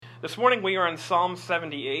This morning we are in Psalm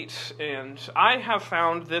 78, and I have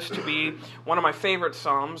found this to be one of my favorite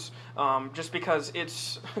Psalms, just because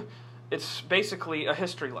it's basically a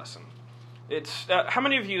history lesson. How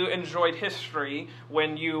many of you enjoyed history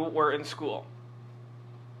when you were in school?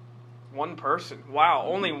 One person. Wow,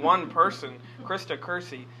 only one person. Krista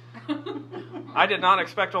Kersey. I did not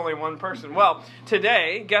expect only one person. Well,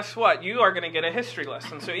 today, guess what? You are going to get a history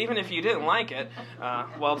lesson. So even if you didn't like it,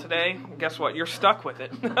 today, guess what? You're stuck with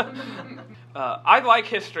it. I like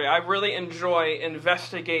history. I really enjoy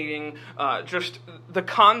investigating just the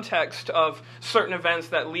context of certain events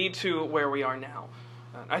that lead to where we are now.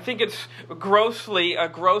 I think it's a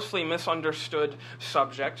grossly misunderstood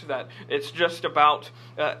subject, that it's just about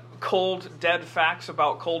cold, dead facts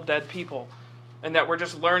about cold, dead people. And that we're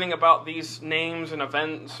just learning about these names and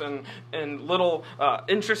events and little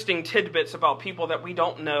interesting tidbits about people that we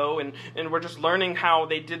don't know. And we're just learning how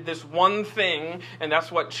they did this one thing, and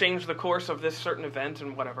that's what changed the course of this certain event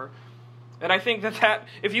and whatever. And I think that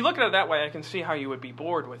if you look at it that way, I can see how you would be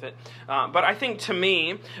bored with it. But I think, to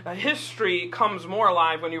me, history comes more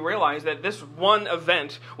alive when you realize that this one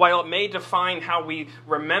event, while it may define how we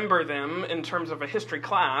remember them in terms of a history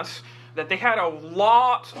class, that they had a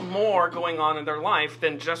lot more going on in their life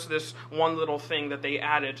than just this one little thing that they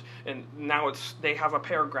added, and now they have a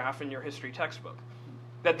paragraph in your history textbook.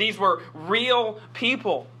 That these were real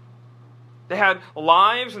people. They had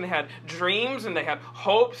lives, and they had dreams, and they had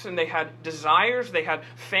hopes, and they had desires, they had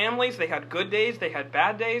families, they had good days, they had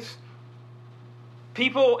bad days.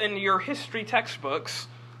 People in your history textbooks,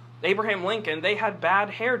 Abraham Lincoln, they had bad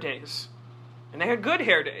hair days, and they had good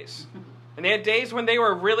hair days. And they had days when they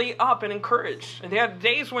were really up and encouraged. And they had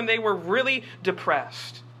days when they were really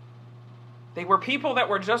depressed. They were people that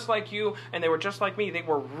were just like you, and they were just like me. They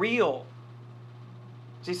were real.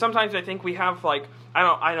 See, sometimes I think we have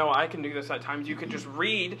I know I can do this at times. You could just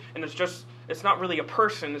read, and it's not really a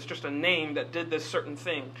person. It's just a name that did this certain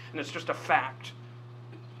thing. And it's just a fact.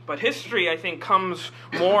 But history, I think, comes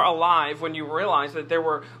more alive when you realize that there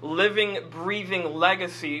were living, breathing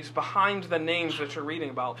legacies behind the names that you're reading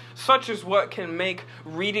about. Such is what can make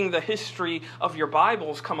reading the history of your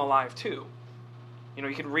Bibles come alive too. You know,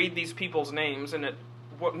 you can read these people's names, and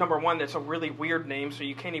number one, it's a really weird name, so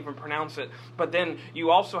you can't even pronounce it. But then you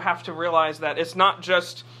also have to realize that it's not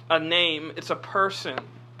just a name, it's a person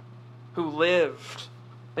who lived.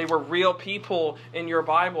 They were real people in your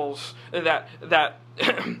Bibles that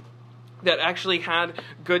actually had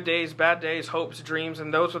good days, bad days, hopes, dreams,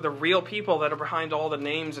 and those are the real people that are behind all the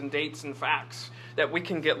names and dates and facts that we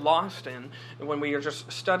can get lost in when we are just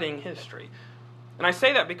studying history. And I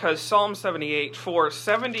say that because Psalm 78, for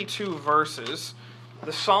 72 verses,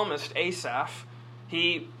 the psalmist Asaph,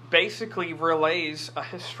 he basically relays a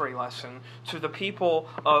history lesson to the people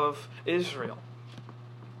of Israel.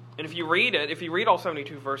 And if you read all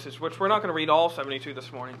 72 verses, which we're not going to read all 72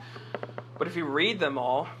 this morning, but if you read them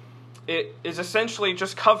all, it is essentially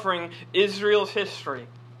just covering Israel's history.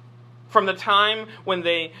 From the time when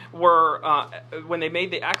they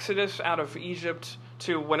made the exodus out of Egypt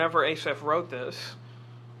to whenever Asaph wrote this,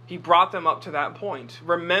 he brought them up to that point,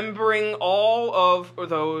 remembering all of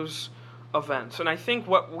those events. And I think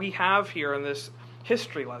what we have here in this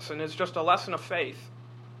history lesson is just a lesson of faith.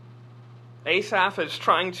 Asaph is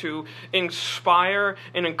trying to inspire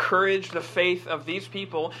and encourage the faith of these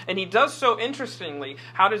people, and he does so interestingly.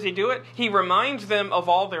 How does he do it? He reminds them of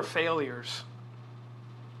all their failures.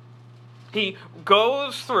 He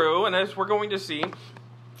goes through, and as we're going to see,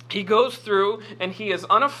 he goes through and he is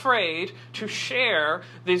unafraid to share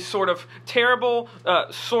these sort of terrible,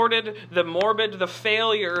 sordid, the morbid, the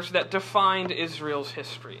failures that defined Israel's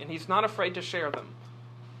history. And he's not afraid to share them.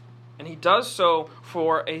 And he does so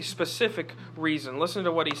for a specific reason. Listen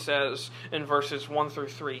to what he says in verses 1 through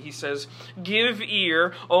 3. He says, "Give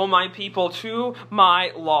ear, O my people, to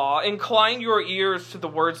my law. Incline your ears to the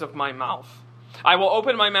words of my mouth. I will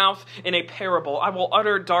open my mouth in a parable. I will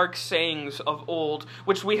utter dark sayings of old,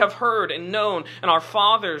 which we have heard and known, and our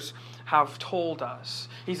fathers have told us."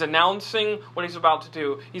 He's announcing what he's about to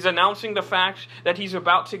do. He's announcing the fact that he's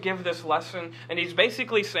about to give this lesson, and he's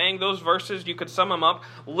basically saying those verses, you could sum them up.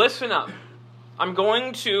 Listen up. I'm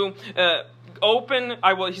going to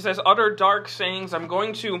he says, utter dark sayings. I'm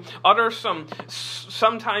going to utter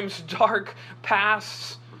sometimes dark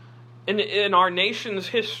pasts in our nation's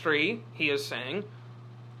history, he is saying.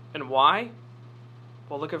 And why?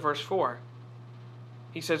 Well, look at verse 4.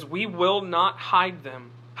 He says, we will not hide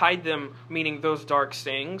them meaning those dark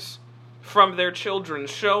sayings, from their children,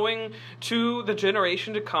 showing to the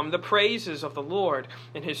generation to come the praises of the Lord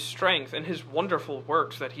and his strength and his wonderful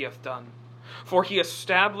works that he hath done. For he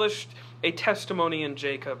established a testimony in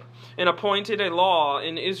Jacob, and appointed a law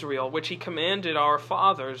in Israel, which he commanded our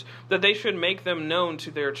fathers, that they should make them known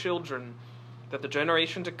to their children, that the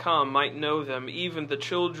generation to come might know them, even the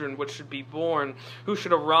children which should be born, who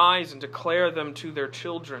should arise and declare them to their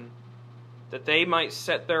children, that they might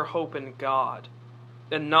set their hope in God,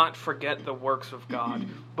 and not forget the works of God,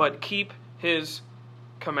 but keep his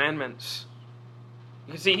commandments.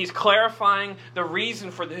 You can see he's clarifying the reason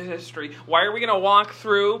for the history. Why are we going to walk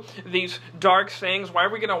through these dark things? Why are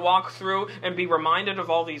we going to walk through and be reminded of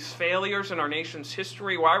all these failures in our nation's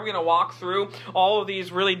history? Why are we going to walk through all of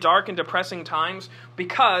these really dark and depressing times?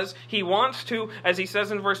 Because he wants to, as he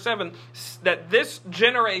says in verse 7, that this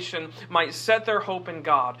generation might set their hope in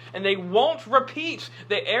God, and they won't repeat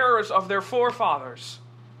the errors of their forefathers.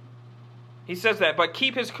 He says that, but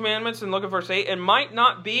keep his commandments, and look at verse 8, and might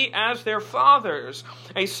not be as their fathers,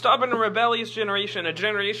 a stubborn and rebellious generation, a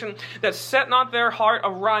generation that set not their heart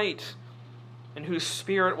aright, and whose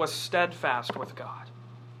spirit was steadfast with God.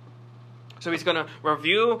 So he's going to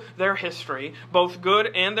review their history, both good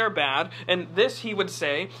and their bad, and this, he would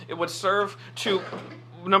say, it would serve to,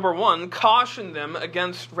 number one, caution them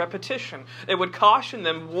against repetition. It would caution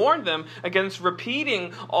them, warn them against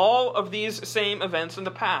repeating all of these same events in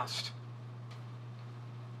the past.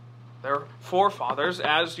 Their forefathers,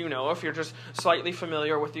 as you know, if you're just slightly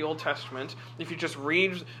familiar with the Old Testament, if you just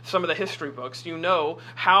read some of the history books, you know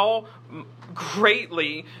how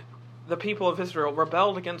greatly the people of Israel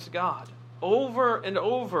rebelled against God over and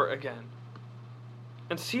over again.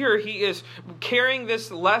 And here he is carrying this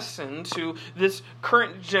lesson to this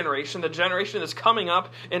current generation, the generation that's coming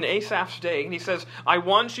up in Asaph's day. And he says, I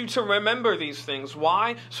want you to remember these things.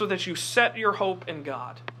 Why? So that you set your hope in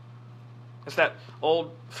God. It's that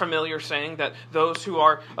old familiar saying that those who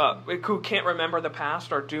can't remember the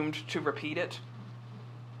past are doomed to repeat it.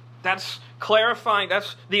 That's clarifying,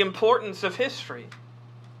 that's the importance of history.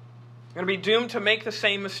 You're going to be doomed to make the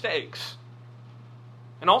same mistakes.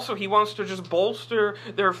 And also he wants to just bolster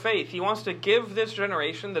their faith. He wants to give this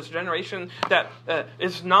generation that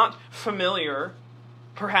is not familiar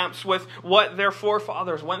perhaps with what their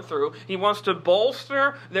forefathers went through, he wants to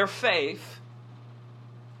bolster their faith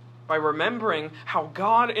by remembering how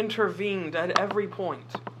God intervened at every point.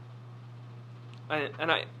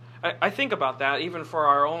 And I think about that even for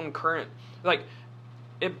our own current,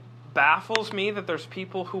 it baffles me that there's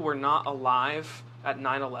people who were not alive at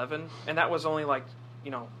 9/11, and that was only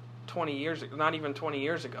 20 years, not even 20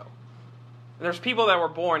 years ago. And there's people that were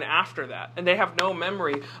born after that, and they have no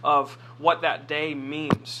memory of what that day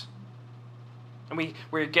means. And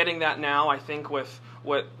we're getting that now, I think, with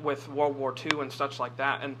World War II and such like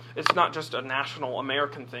that. And it's not just a national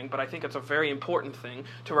American thing, but I think it's a very important thing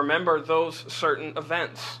to remember those certain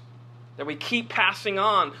events. That we keep passing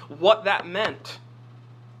on what that meant.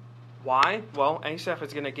 Why? Well, Asaph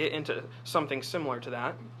is going to get into something similar to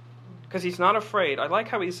that. Because he's not afraid. I like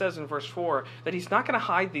how he says in verse 4 that he's not going to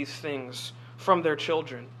hide these things from their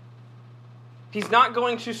children. He's not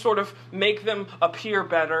going to sort of make them appear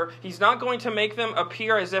better. He's not going to make them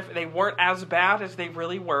appear as if they weren't as bad as they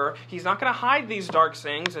really were. He's not going to hide these dark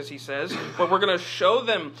sayings, as he says, but we're going to show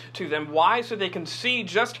them to them. Why? So they can see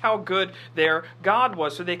just how good their God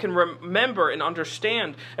was, so they can remember and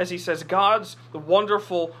understand, as he says, God's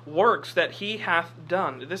wonderful works that he hath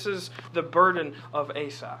done. This is the burden of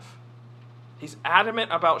Asaph. He's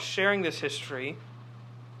adamant about sharing this history.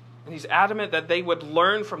 And he's adamant that they would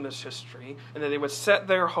learn from this history and that they would set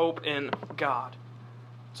their hope in God.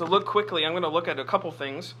 So look quickly, I'm going to look at a couple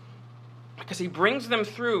things because he brings them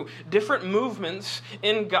through different movements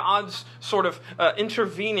in God's sort of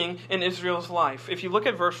intervening in Israel's life. If you look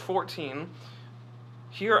at verse 14,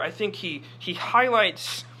 here I think he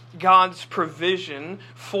highlights God's provision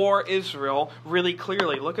for Israel really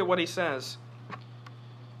clearly. Look at what he says.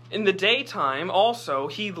 In the daytime also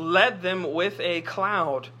he led them with a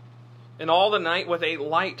cloud, and all the night with a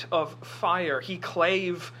light of fire. He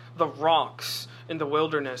clave the rocks in the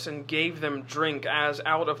wilderness and gave them drink as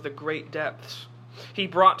out of the great depths. He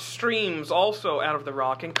brought streams also out of the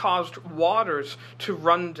rock and caused waters to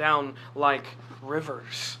run down like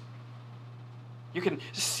rivers. You can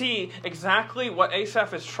see exactly what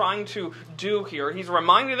Asaph is trying to do here. He's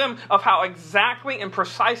reminding them of how exactly and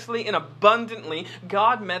precisely and abundantly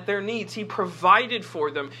God met their needs. He provided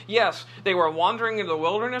for them. Yes, they were wandering in the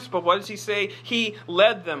wilderness, but what does he say? He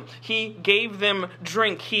led them. He gave them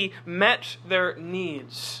drink. He met their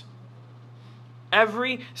needs.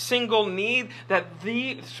 Every single need that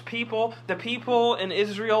these people, the people in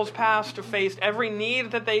Israel's past faced, every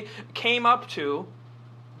need that they came up to,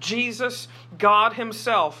 Jesus, God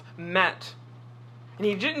himself, met. And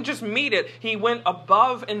he didn't just meet it, he went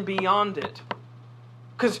above and beyond it.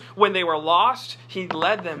 Because when they were lost, he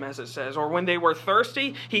led them, as it says. Or when they were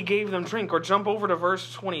thirsty, he gave them drink. Or jump over to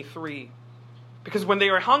verse 23. Because when they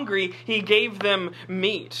were hungry, he gave them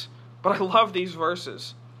meat. But I love these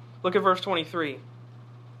verses. Look at verse 23.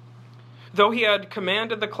 Though he had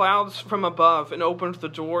commanded the clouds from above and opened the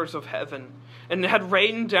doors of heaven, and had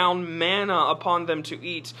rained down manna upon them to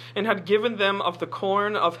eat, and had given them of the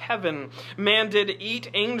corn of heaven, man did eat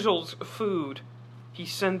angels' food. He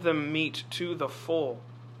sent them meat to the full.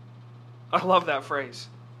 I love that phrase.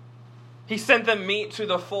 He sent them meat to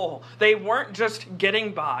the full. They weren't just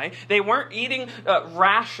getting by. They weren't eating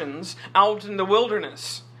rations out in the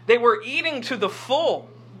wilderness. They were eating to the full.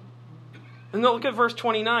 And look at verse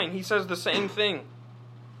 29. He says the same thing.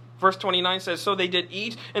 Verse 29 says, so they did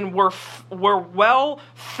eat and were well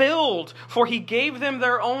filled, for he gave them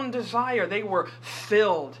their own desire. They were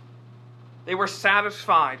filled. They were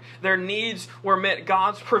satisfied. Their needs were met.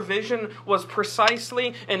 God's provision was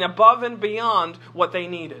precisely and above and beyond what they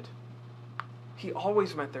needed. He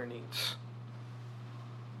always met their needs.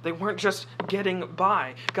 They weren't just getting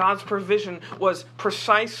by. God's provision was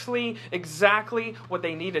precisely, exactly what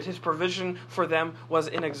they needed. His provision for them was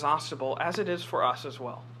inexhaustible, as it is for us as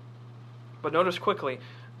well. But notice quickly,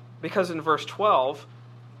 because in verse 12,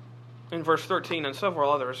 in verse 13, and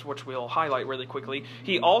several others, which we'll highlight really quickly,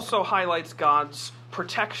 he also highlights God's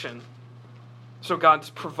protection. So God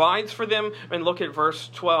provides for them, and look at verse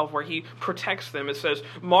 12 where he protects them. It says,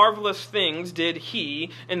 marvelous things did he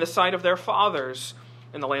in the sight of their fathers,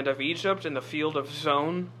 in the land of Egypt, in the field of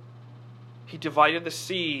Zon. He divided the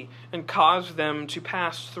sea and caused them to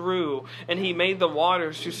pass through, and he made the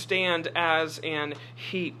waters to stand as an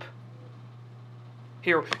heap.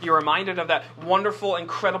 Here, you're reminded of that wonderful,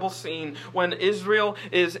 incredible scene when Israel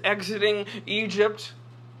is exiting Egypt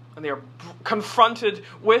and they are confronted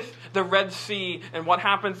with the Red Sea. And what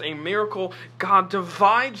happens? A miracle. God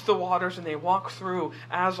divides the waters and they walk through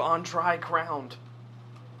as on dry ground.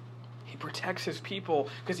 He protects his people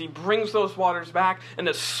because he brings those waters back and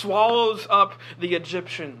it swallows up the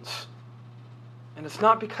Egyptians. And it's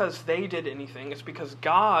not because they did anything. It's because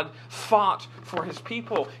God fought for his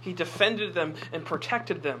people. He defended them and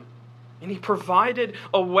protected them. And he provided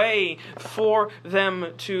a way for them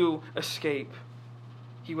to escape.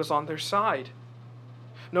 He was on their side.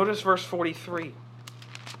 Notice verse 43.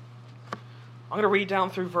 I'm going to read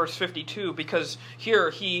down through verse 52 because here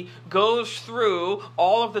he goes through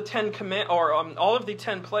all of the 10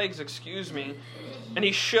 plagues, and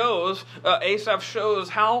he shows, Asaph shows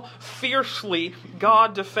how fiercely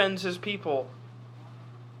God defends his people.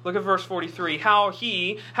 Look at verse 43. How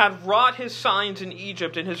he had wrought his signs in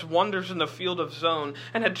Egypt and his wonders in the field of Zon,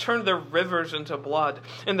 and had turned their rivers into blood,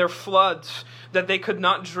 and their floods that they could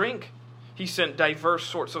not drink. He sent diverse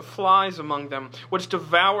sorts of flies among them, which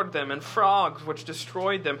devoured them, and frogs, which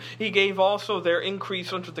destroyed them. He gave also their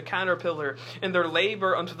increase unto the caterpillar, and their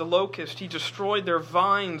labor unto the locust. He destroyed their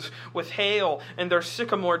vines with hail, and their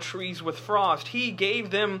sycamore trees with frost. He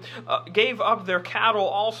gave up their cattle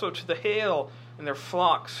also to the hail, and their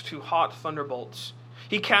flocks to hot thunderbolts.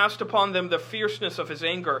 He cast upon them the fierceness of his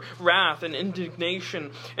anger, wrath, and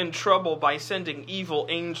indignation, and trouble by sending evil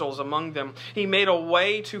angels among them. He made a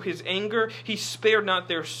way to his anger. He spared not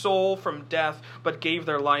their soul from death, but gave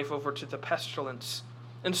their life over to the pestilence,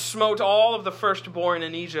 and smote all of the firstborn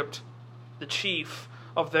in Egypt, the chief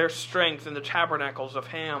of their strength in the tabernacles of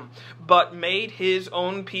Ham, but made his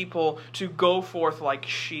own people to go forth like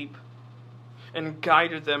sheep, and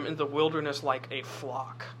guided them in the wilderness like a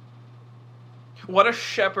flock. What a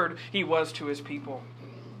shepherd he was to his people.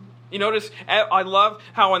 You notice, I love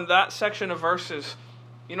how in that section of verses,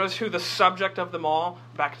 you notice who the subject of them all?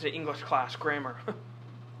 Back to English class, grammar.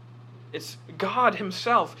 It's God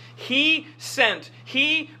himself. He sent,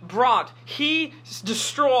 he brought, he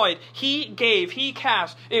destroyed, he gave, he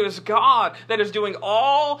cast. It was God that is doing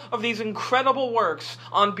all of these incredible works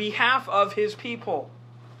on behalf of his people.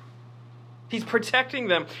 He's protecting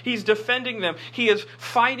them. He's defending them. He is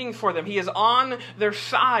fighting for them. He is on their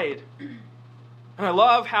side. And I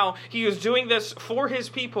love how he is doing this for his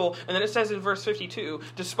people. And then it says in verse 52,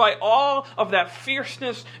 despite all of that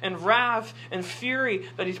fierceness and wrath and fury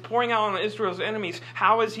that he's pouring out on Israel's enemies,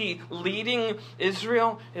 how is he leading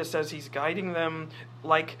Israel? It says he's guiding them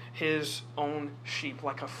like his own sheep,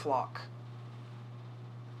 like a flock.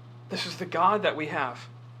 This is the God that we have,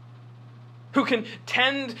 who can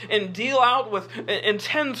tend and deal out with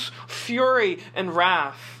intense fury and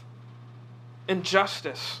wrath and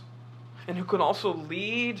justice, and who can also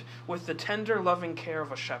lead with the tender, loving care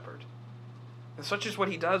of a shepherd. And such is what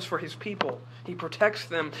he does for his people. He protects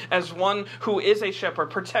them as one who is a shepherd,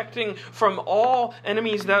 protecting from all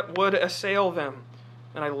enemies that would assail them.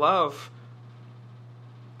 And I love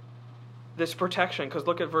this protection, because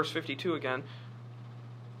look at verse 52 again.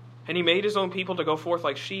 And he made his own people to go forth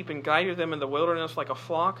like sheep and guided them in the wilderness like a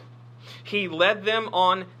flock. He led them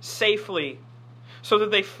on safely, so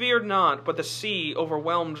that they feared not, but the sea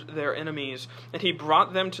overwhelmed their enemies. And he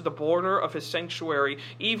brought them to the border of his sanctuary,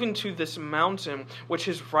 even to this mountain which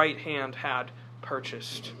his right hand had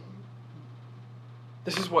purchased.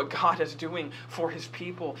 This is what God is doing for his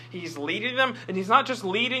people. He's leading them, and he's not just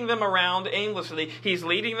leading them around aimlessly. He's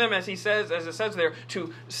leading them, as it says there,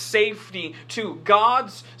 to safety, to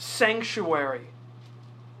God's sanctuary.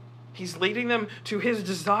 He's leading them to his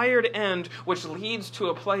desired end, which leads to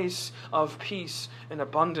a place of peace and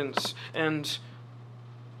abundance and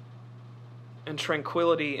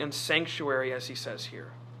tranquility and sanctuary, as he says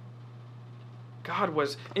here. God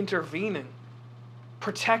was intervening,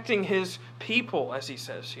 protecting his people, as he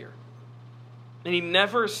says here. And he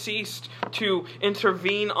never ceased to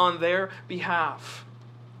intervene on their behalf.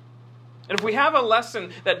 And if we have a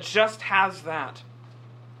lesson that just has that,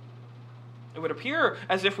 it would appear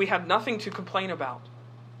as if we had nothing to complain about.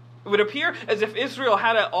 It would appear as if Israel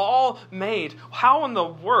had it all made. How in the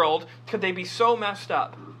world could they be so messed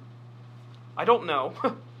up? I don't know.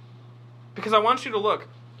 Because I want you to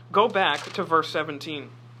go back to verse 17.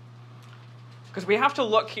 Because we have to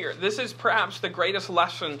look here. This is perhaps the greatest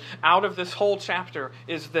lesson out of this whole chapter,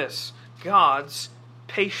 is this: God's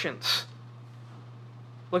patience.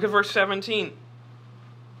 Look at verse 17.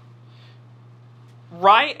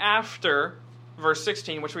 Right after verse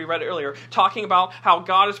 16, which we read earlier, talking about how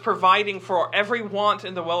God is providing for every want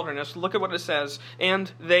in the wilderness, look at what it says. And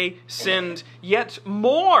they sinned yet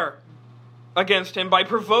more against him by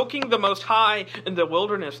provoking the Most High in the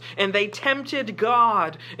wilderness. And they tempted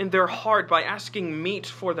God in their heart by asking meat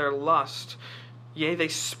for their lust. Yea, they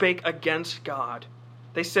spake against God.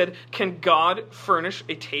 They said, Can God furnish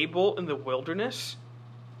a table in the wilderness?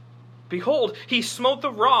 Behold, he smote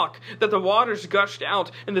the rock, that the waters gushed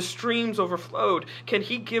out, and the streams overflowed. Can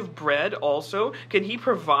he give bread also? Can he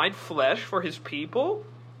provide flesh for his people?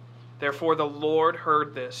 Therefore the Lord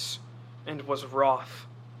heard this, and was wroth.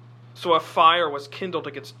 So a fire was kindled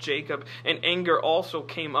against Jacob, and anger also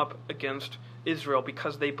came up against Israel,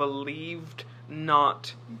 because they believed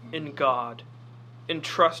not in God, and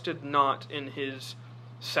trusted not in his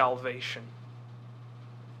salvation.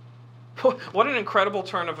 What an incredible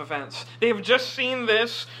turn of events. They have just seen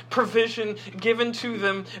this provision given to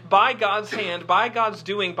them by God's hand, by God's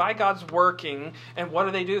doing, by God's working. And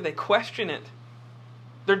what do? They question it.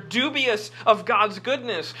 They're dubious of God's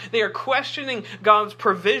goodness. They are questioning God's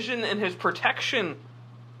provision and his protection.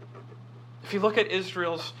 If you look at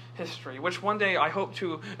Israel's history, which one day I hope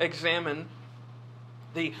to examine,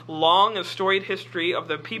 the long and storied history of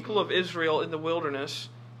the people of Israel in the wilderness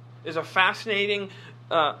is a fascinating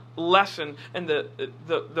lesson, and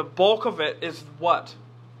the bulk of it is what?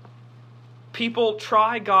 People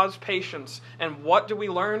try God's patience, and what do we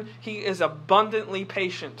learn? He is abundantly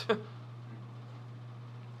patient.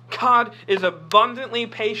 God is abundantly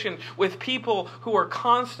patient with people who are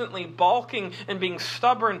constantly balking and being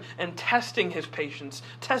stubborn and testing his patience,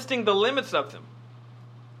 testing the limits of them.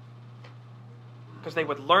 Because they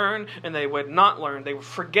would learn and they would not learn. They would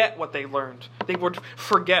forget what they learned. They would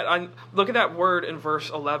forget. Look at that word in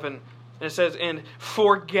verse 11. And it says, and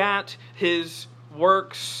forget his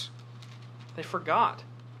works. They forgot.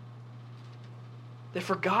 They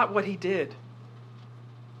forgot what he did.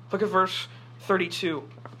 Look at verse 32.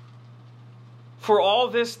 For all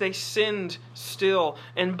this they sinned still,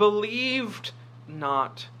 and believed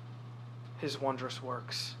not his wondrous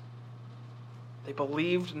works. They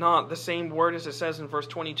believed not. The same word as it says in verse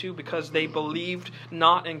 22, because they believed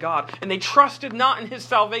not in God, and they trusted not in his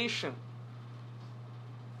salvation.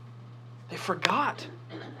 They forgot.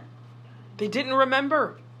 They didn't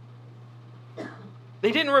remember.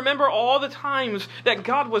 They didn't remember all the times that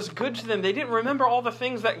God was good to them. They didn't remember all the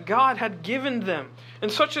things that God had given them.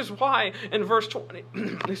 And such is why in verse 20,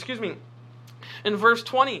 in verse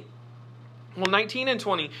 20, 19 and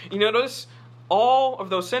 20, you notice all of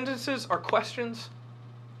those sentences are questions.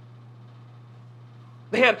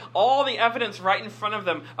 They had all the evidence right in front of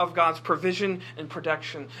them of God's provision and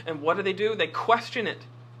protection. And what do? They question it.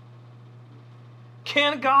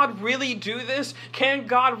 Can God really do this? Can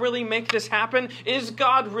God really make this happen? Is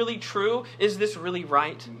God really true? Is this really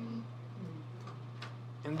right?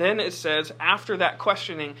 And then it says, after that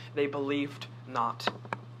questioning, they believed not.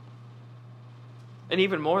 And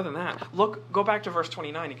even more than that, go back to verse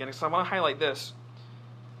 29 again, because I want to highlight this.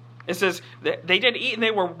 It says, they did eat and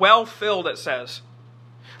they were well filled, it says.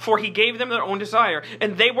 For he gave them their own desire,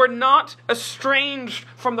 and they were not estranged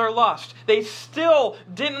from their lust. They still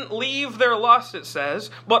didn't leave their lust, it says.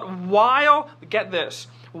 But while, get this,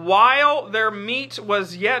 while their meat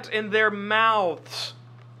was yet in their mouths,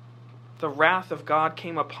 the wrath of God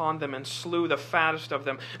came upon them and slew the fattest of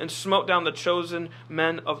them and smote down the chosen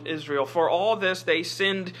men of Israel. For all this they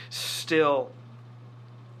sinned still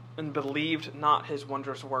and believed not his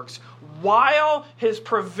wondrous works, while his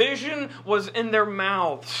provision was in their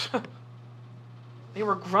mouths. They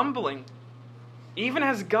were grumbling, even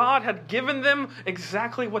as God had given them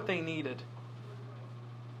exactly what they needed.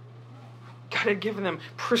 God had given them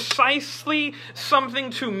precisely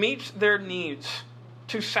something to meet their needs,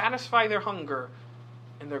 to satisfy their hunger,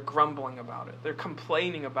 and they're grumbling about it. They're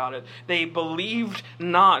complaining about it. They believed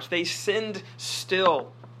not. They sinned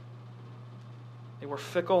still. They were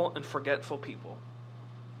fickle and forgetful people.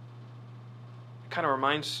 It kind of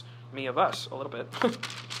reminds me of us a little bit.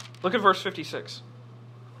 Look at verse 56.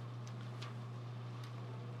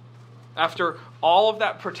 After all of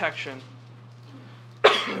that protection,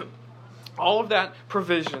 all of that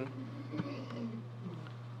provision,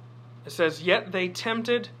 it says, yet they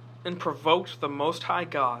tempted and provoked the Most High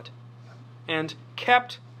God, and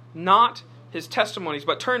kept not his testimonies,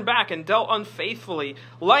 but turned back and dealt unfaithfully,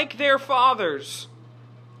 like their fathers.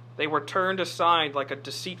 They were turned aside like a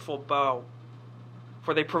deceitful bow,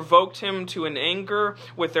 for they provoked him to an anger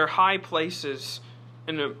with their high places,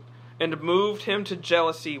 and moved him to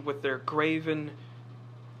jealousy with their graven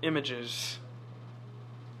images.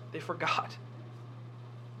 They forgot.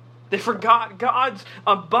 They forgot God's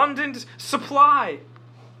abundant supply.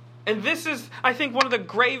 And this is, I think, one of the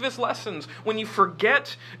gravest lessons. When you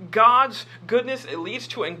forget God's goodness, it leads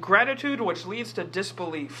to ingratitude, which leads to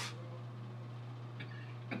disbelief.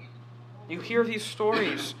 You hear these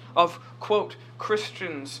stories of, quote,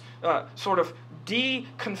 Christians sort of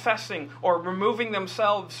de-confessing or removing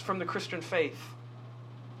themselves from the Christian faith.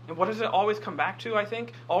 And what does it always come back to, I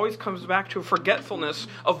think? Always comes back to forgetfulness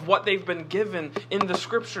of what they've been given in the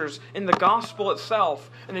Scriptures, in the gospel itself.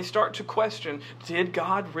 And they start to question, did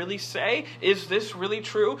God really say? Is this really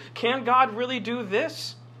true? Can God really do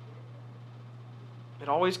this? It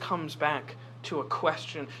always comes back to a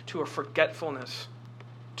question, to a forgetfulness,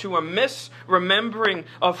 to a misremembering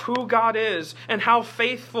of who God is and how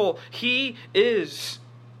faithful He is.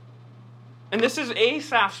 And this is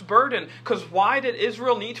Asaph's burden. Because why did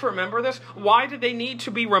Israel need to remember this? Why did they need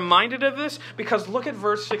to be reminded of this? Because look at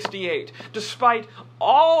verse 68. Despite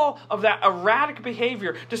all of that erratic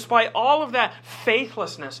behavior, despite all of that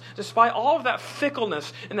faithlessness, despite all of that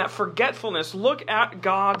fickleness and that forgetfulness, look at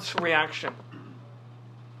God's reaction.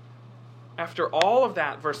 After all of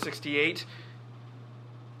that, verse 68,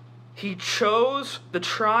 He chose the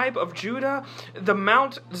tribe of Judah, the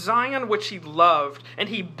Mount Zion which He loved, and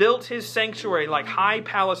He built His sanctuary like high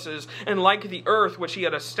palaces and like the earth which He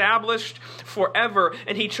had established forever.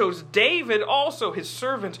 And He chose David also His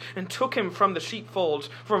servant and took him from the sheepfolds,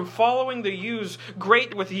 from following the ewes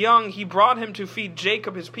great with young. He brought him to feed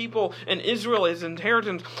Jacob His people and Israel His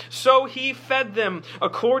inheritance. So He fed them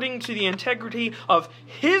according to the integrity of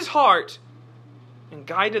His heart and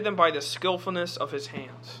guided them by the skillfulness of His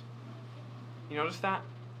hands. You notice that?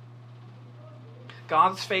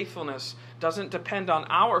 God's faithfulness doesn't depend on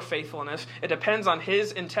our faithfulness. It depends on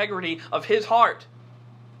His integrity of His heart.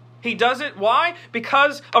 He does it, why?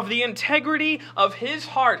 Because of the integrity of His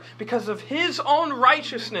heart. Because of His own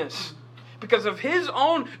righteousness. Because of His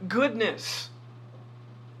own goodness.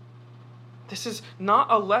 This is not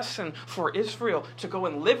a lesson for Israel to go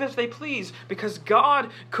and live as they please because God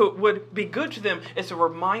would be good to them. It's a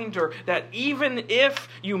reminder that even if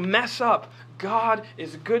you mess up, God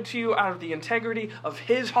is good to you out of the integrity of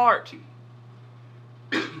His heart.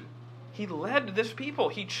 He led this people.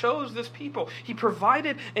 He chose this people. He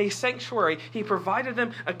provided a sanctuary. He provided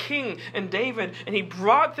them a king and David. And He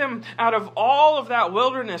brought them out of all of that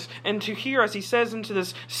wilderness and to here, as He says, into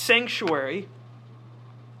this sanctuary.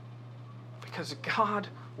 Because God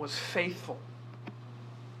was faithful.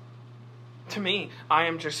 To me, I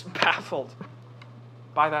am just baffled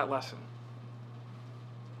by that lesson.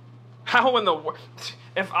 How in the world?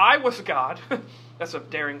 If I was God, that's a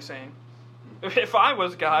daring saying. If I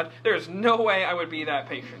was God, there's no way I would be that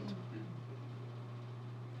patient.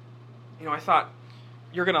 You know, I thought,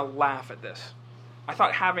 you're going to laugh at this. I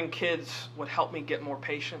thought having kids would help me get more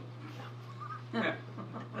patient.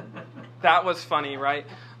 That was funny, right?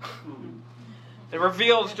 It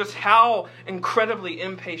reveals just how incredibly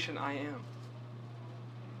impatient I am.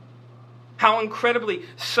 How incredibly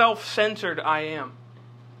self-centered I am.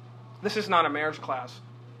 This is not a marriage class.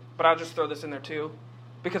 But I'll just throw this in there too.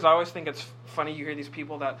 Because I always think it's funny you hear these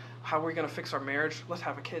people that, how are we going to fix our marriage? Let's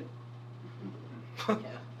have a kid. Yeah.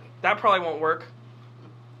 That probably won't work.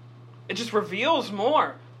 It just reveals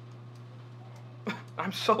more.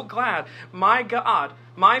 I'm so glad my God,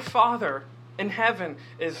 my Father in heaven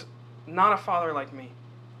is not a father like me.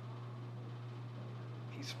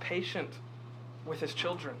 He's patient with his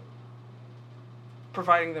children,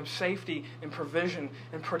 providing them safety and provision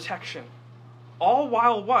and protection. All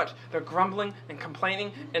while what? They're grumbling and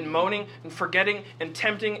complaining and moaning and forgetting and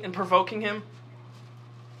tempting and provoking him.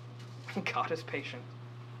 God is patient.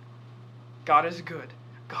 God is good.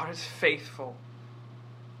 God is faithful.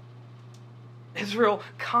 Israel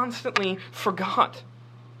constantly forgot.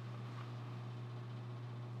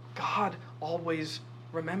 God always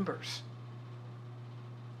remembers.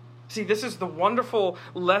 See, this is the wonderful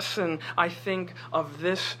lesson, I think, of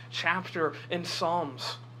this chapter in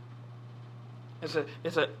Psalms. It's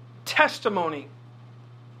a testimony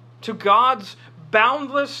to God's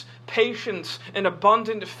boundless patience and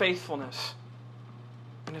abundant faithfulness.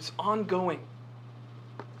 And it's ongoing.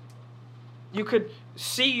 You could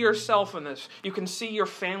see yourself in this. You can see your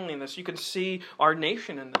family in this. You can see our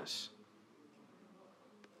nation in this.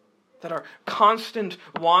 That our constant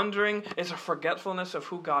wandering is a forgetfulness of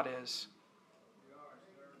who God is.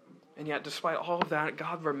 And yet, despite all of that,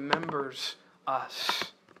 God remembers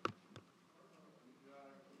us.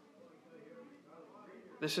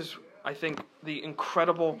 This is, I think, the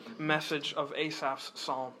incredible message of Asaph's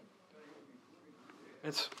psalm.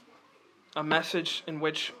 It's a message in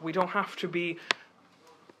which we don't have to be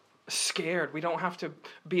scared. We don't have to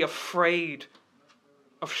be afraid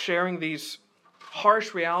of sharing these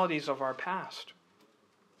harsh realities of our past.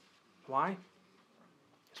 Why?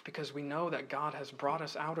 It's because we know that God has brought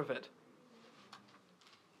us out of it.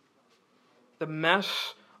 The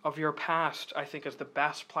mess of your past, I think, is the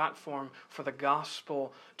best platform for the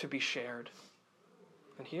gospel to be shared.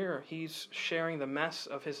 And here, he's sharing the mess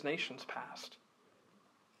of his nation's past.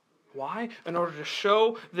 Why? In order to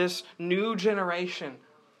show this new generation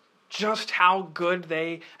just how good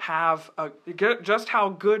they have, just how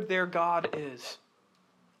good their God is.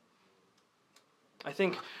 I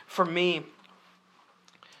think for me,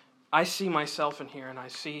 I see myself in here, and I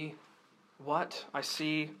see what? I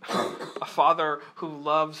see a Father who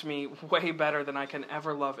loves me way better than I can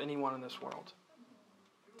ever love anyone in this world.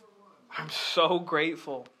 I'm so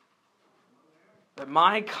grateful that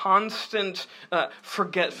my constant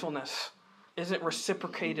forgetfulness isn't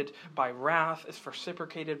reciprocated by wrath, it's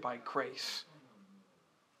reciprocated by grace.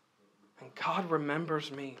 And God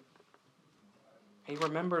remembers me. He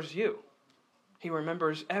remembers you. He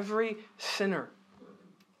remembers every sinner.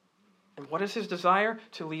 And what is his desire?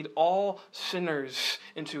 To lead all sinners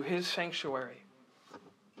into his sanctuary,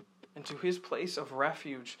 into his place of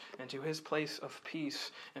refuge, into his place of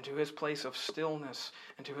peace, into his place of stillness,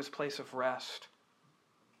 into his place of rest.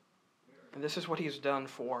 And this is what he's done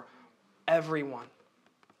for everyone.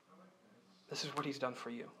 This is what he's done for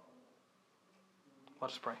you.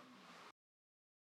 Let us pray.